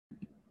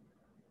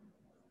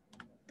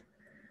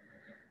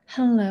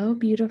Hello,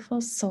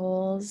 beautiful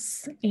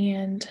souls,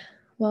 and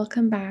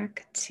welcome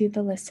back to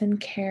the Listen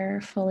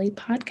Care Fully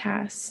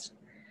podcast.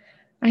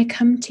 I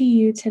come to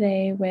you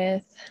today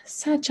with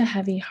such a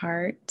heavy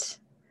heart.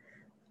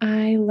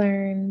 I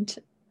learned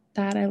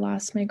that I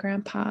lost my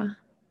grandpa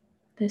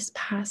this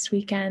past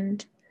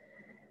weekend,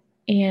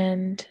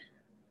 and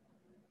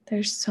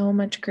there's so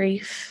much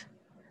grief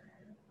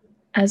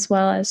as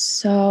well as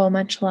so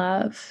much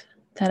love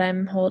that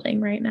I'm holding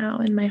right now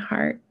in my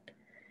heart.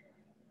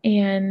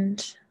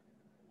 And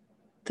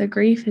the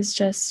grief is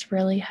just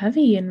really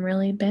heavy and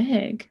really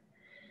big.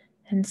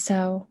 And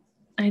so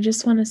I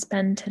just want to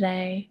spend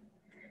today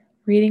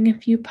reading a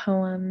few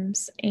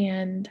poems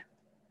and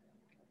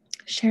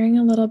sharing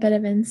a little bit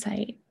of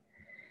insight,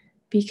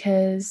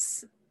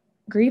 because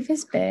grief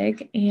is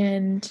big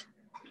and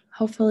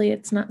hopefully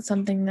it's not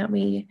something that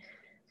we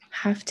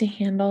have to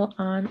handle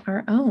on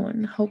our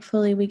own.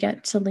 Hopefully we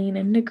get to lean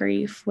into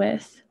grief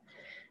with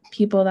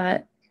people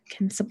that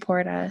can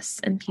support us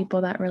and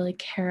people that really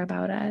care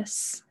about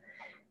us.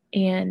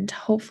 And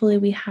hopefully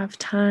we have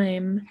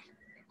time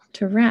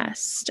to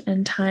rest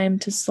and time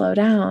to slow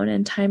down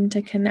and time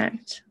to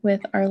connect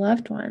with our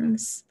loved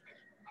ones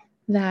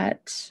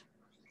that,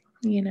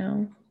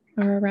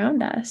 are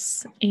around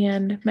us.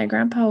 And my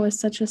grandpa was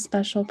such a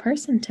special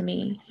person to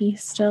me. He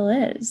still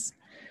is.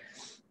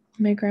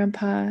 My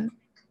grandpa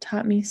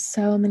taught me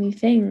so many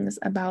things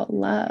about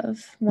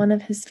love. One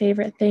of his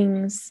favorite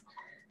things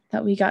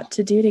that we got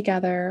to do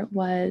together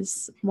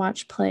was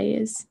watch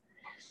plays.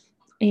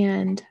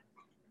 And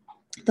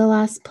the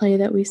last play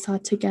that we saw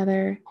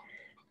together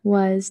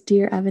was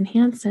Dear Evan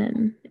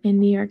Hansen in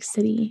New York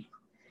City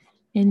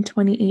in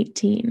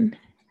 2018.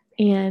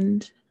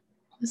 And it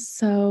was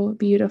so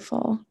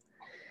beautiful.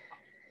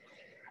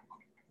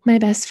 My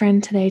best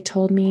friend today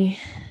told me,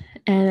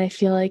 and I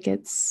feel like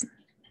it's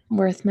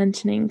worth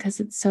mentioning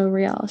because it's so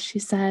real. She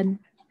said,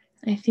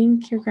 I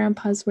think your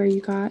grandpa's where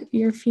you got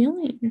your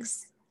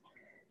feelings.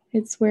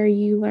 It's where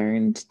you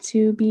learned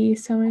to be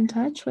so in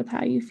touch with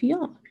how you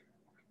feel.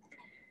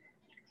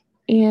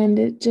 And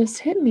it just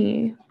hit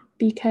me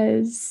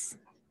because,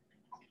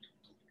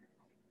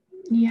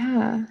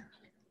 my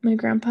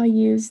grandpa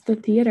used the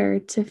theater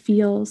to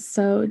feel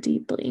so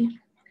deeply.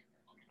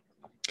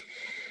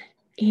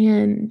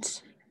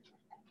 And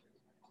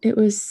it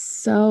was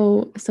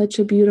such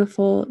a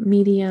beautiful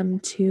medium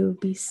to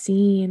be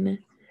seen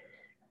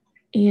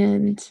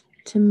and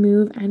to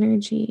move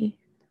energy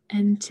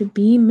and to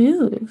be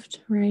moved,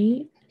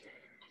 right?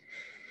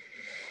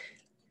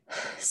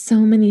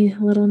 So many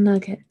little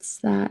nuggets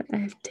that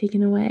I've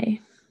taken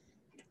away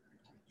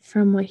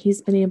from what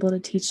he's been able to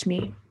teach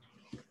me.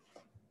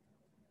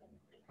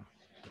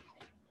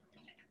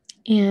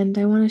 And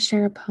I want to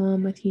share a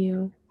poem with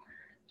you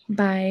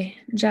by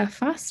Jeff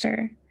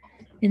Foster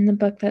in the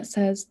book that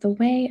says The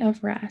Way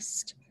of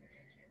Rest,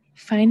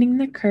 Finding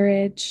the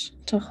Courage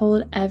to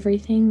Hold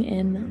Everything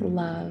in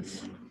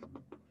Love.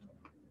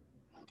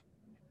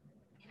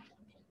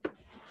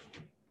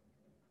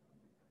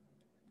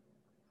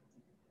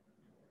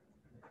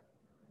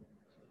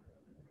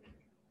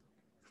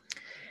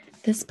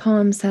 This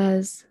poem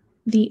says,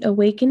 The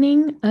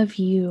Awakening of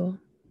You.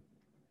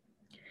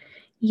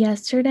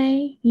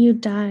 Yesterday you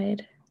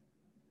died.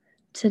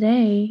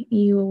 Today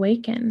you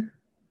awaken.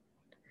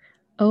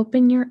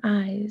 Open your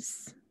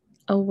eyes.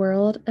 A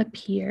world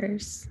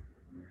appears.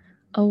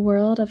 A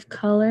world of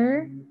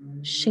color,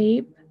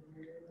 shape,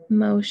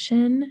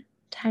 motion,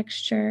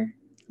 texture,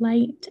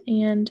 light,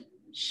 and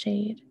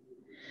shade.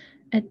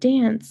 A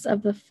dance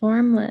of the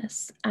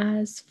formless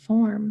as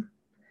form.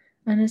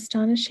 An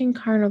astonishing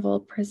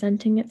carnival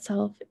presenting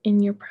itself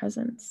in your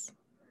presence,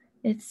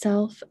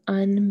 itself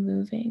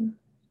unmoving.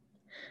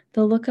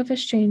 The look of a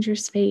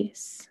stranger's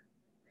face,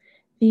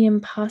 the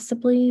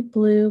impossibly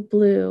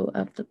blue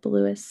of the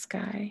bluest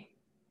sky,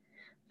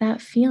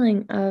 that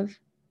feeling of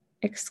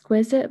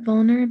exquisite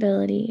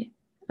vulnerability,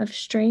 of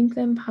strength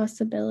and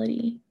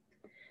possibility,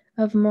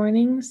 of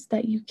mornings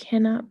that you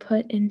cannot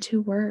put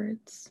into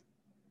words.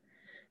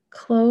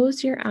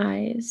 Close your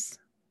eyes.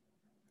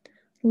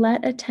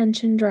 Let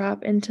attention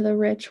drop into the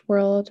rich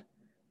world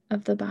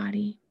of the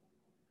body.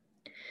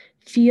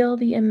 Feel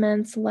the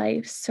immense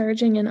life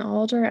surging in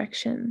all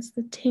directions,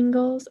 the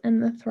tingles and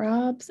the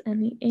throbs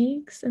and the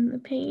aches and the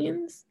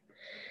pains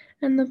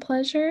and the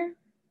pleasure,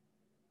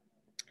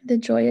 the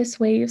joyous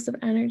waves of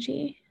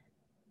energy,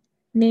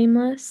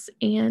 nameless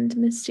and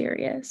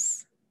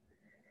mysterious.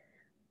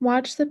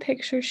 Watch the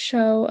picture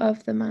show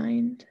of the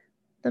mind,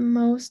 the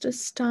most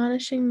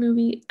astonishing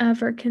movie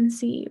ever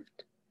conceived.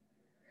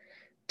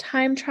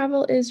 Time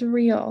travel is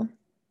real.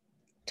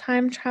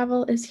 Time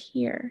travel is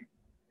here.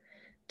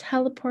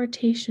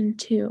 Teleportation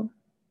too.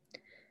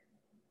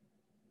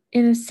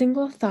 In a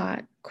single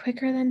thought,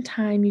 quicker than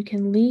time, you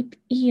can leap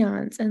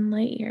eons and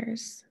light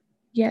years,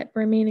 yet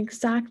remain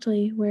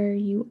exactly where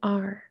you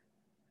are.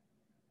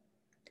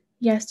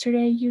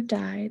 Yesterday you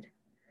died.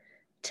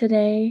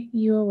 Today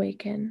you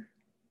awaken.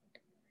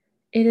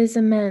 It is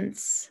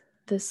immense,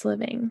 this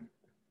living.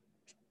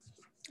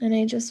 And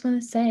I just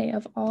want to say,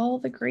 of all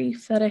the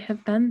grief that I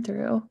have been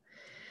through,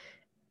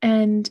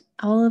 and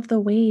all of the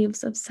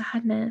waves of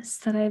sadness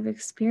that I've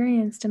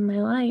experienced in my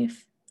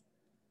life,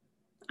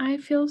 I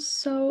feel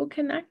so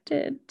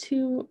connected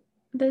to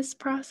this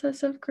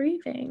process of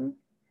grieving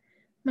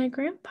my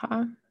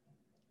grandpa,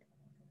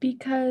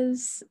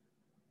 because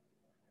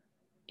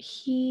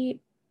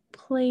he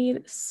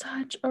played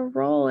such a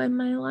role in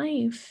my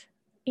life.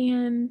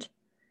 And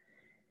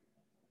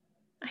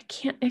I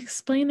can't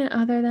explain it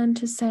other than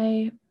to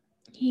say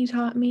he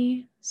taught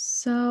me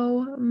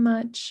so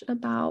much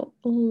about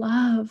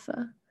love,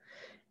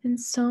 and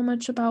so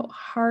much about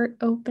heart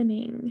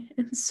opening,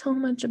 and so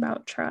much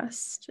about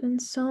trust,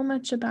 and so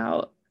much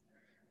about,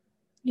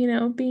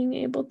 being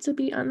able to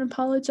be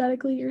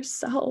unapologetically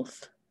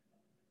yourself.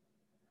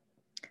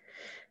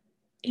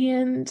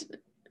 And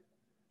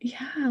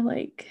yeah,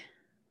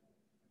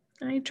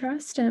 I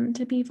trust him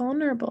to be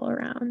vulnerable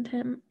around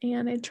him,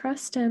 and I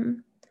trust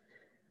him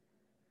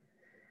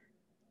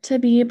to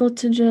be able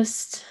to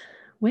just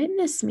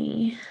witness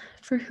me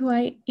for who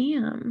I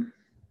am.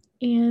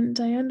 And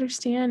I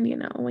understand,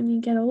 when you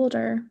get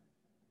older,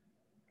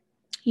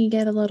 you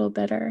get a little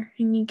bitter,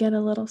 and you get a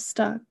little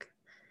stuck,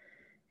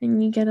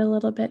 and you get a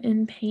little bit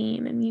in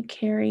pain, and you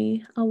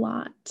carry a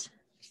lot.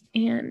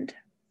 And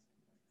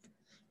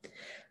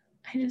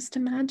I just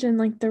imagine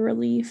the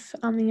relief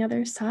on the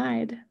other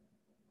side.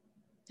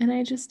 And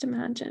I just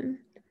imagine,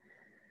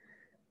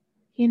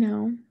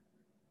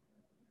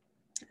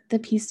 the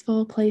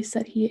peaceful place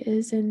that he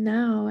is in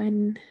now.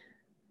 And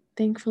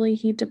thankfully,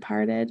 he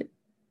departed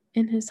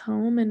in his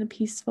home in a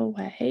peaceful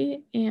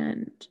way.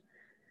 And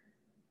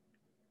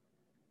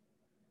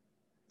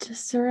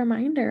just a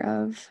reminder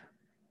of,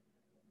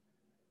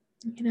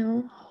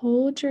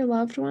 hold your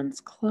loved ones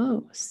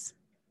close.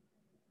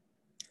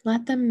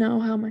 Let them know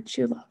how much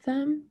you love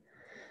them.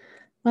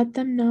 Let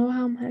them know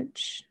how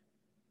much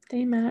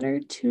they matter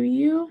to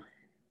you.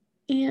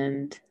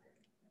 And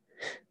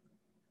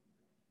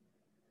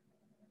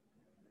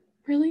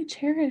really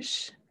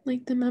cherish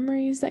the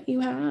memories that you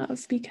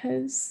have,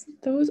 because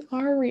those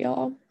are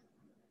real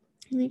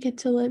and you get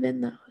to live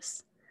in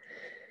those.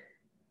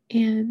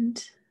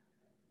 And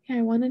yeah,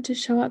 I wanted to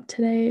show up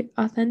today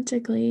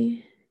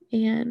authentically,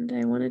 and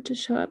I wanted to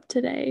show up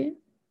today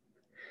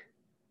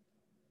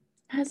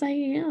as I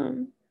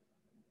am,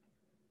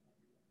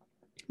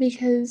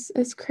 because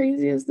as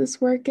crazy as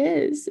this work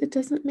is, it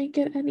doesn't make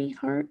it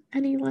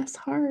any less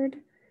hard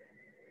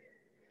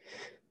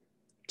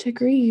to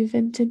grieve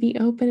and to be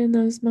open in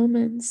those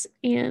moments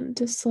and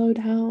to slow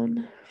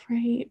down,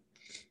 right?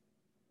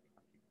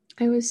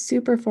 I was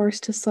super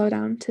forced to slow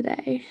down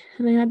today,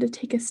 and I had to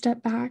take a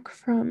step back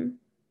from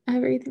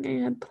everything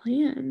I had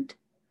planned.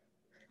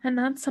 And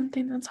that's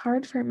something that's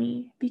hard for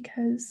me,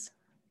 because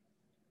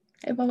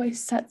I've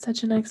always set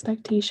such an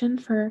expectation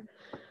for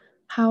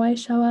how I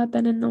show up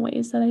and in the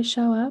ways that I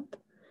show up.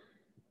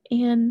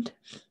 And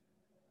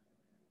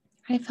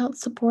I felt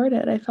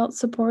supported. I felt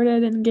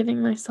supported in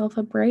giving myself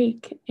a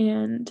break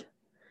and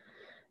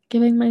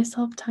giving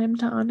myself time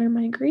to honor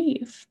my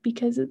grief,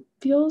 because it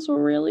feels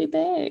really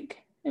big.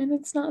 And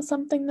it's not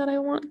something that I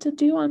want to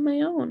do on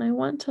my own. I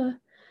want to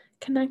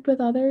connect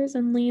with others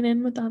and lean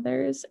in with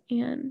others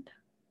and,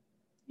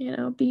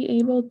 be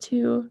able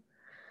to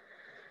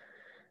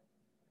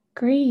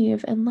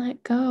grieve and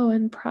let go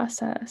and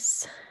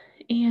process.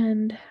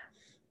 And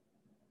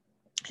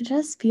it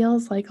just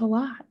feels like a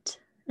lot.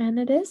 And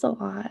it is a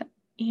lot.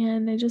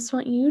 And I just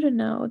want you to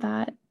know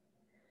that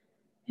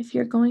if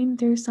you're going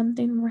through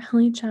something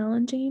really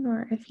challenging,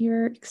 or if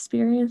you're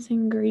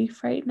experiencing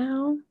grief right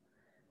now,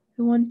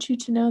 I want you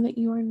to know that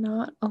you are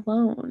not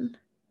alone,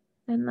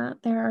 and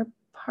that there are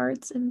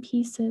parts and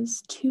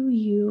pieces to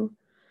you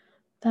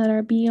that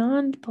are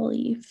beyond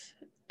belief,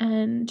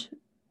 and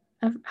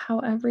how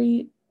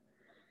every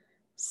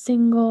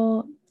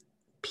single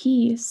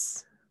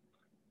piece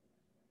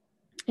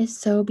is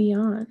so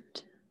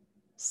beyond.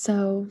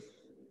 So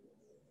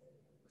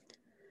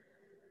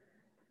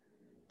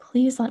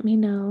please let me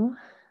know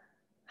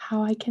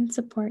how I can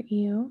support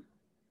you,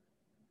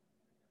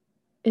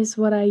 is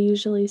what I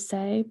usually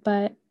say,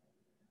 but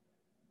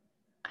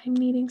I'm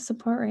needing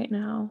support right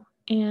now,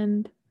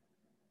 and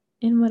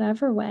in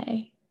whatever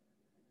way.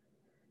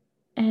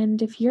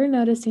 And if you're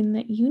noticing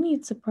that you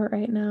need support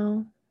right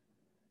now,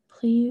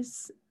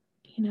 please,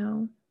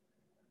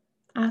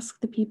 ask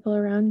the people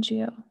around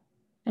you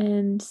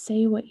and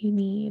say what you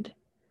need,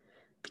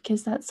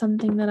 because that's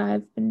something that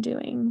I've been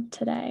doing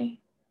today,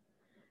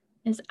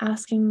 is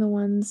asking the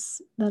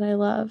ones that I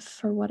love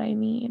for what I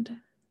need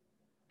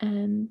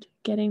and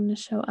getting to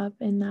show up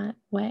in that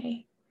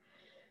way.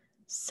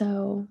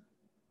 So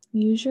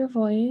use your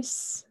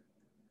voice,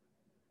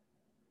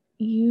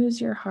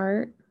 use your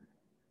heart,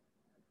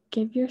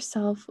 give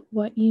yourself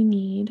what you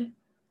need,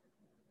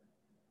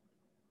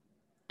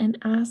 and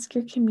ask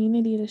your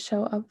community to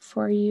show up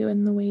for you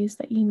in the ways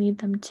that you need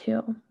them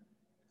to,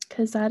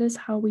 because that is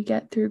how we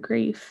get through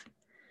grief,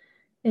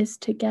 is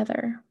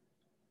together.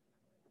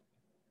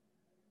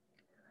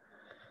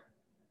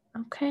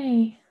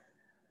 Okay,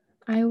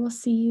 I will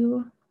see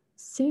you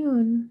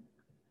soon.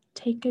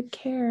 Take good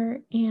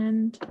care,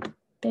 and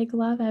Big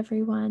love,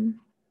 everyone.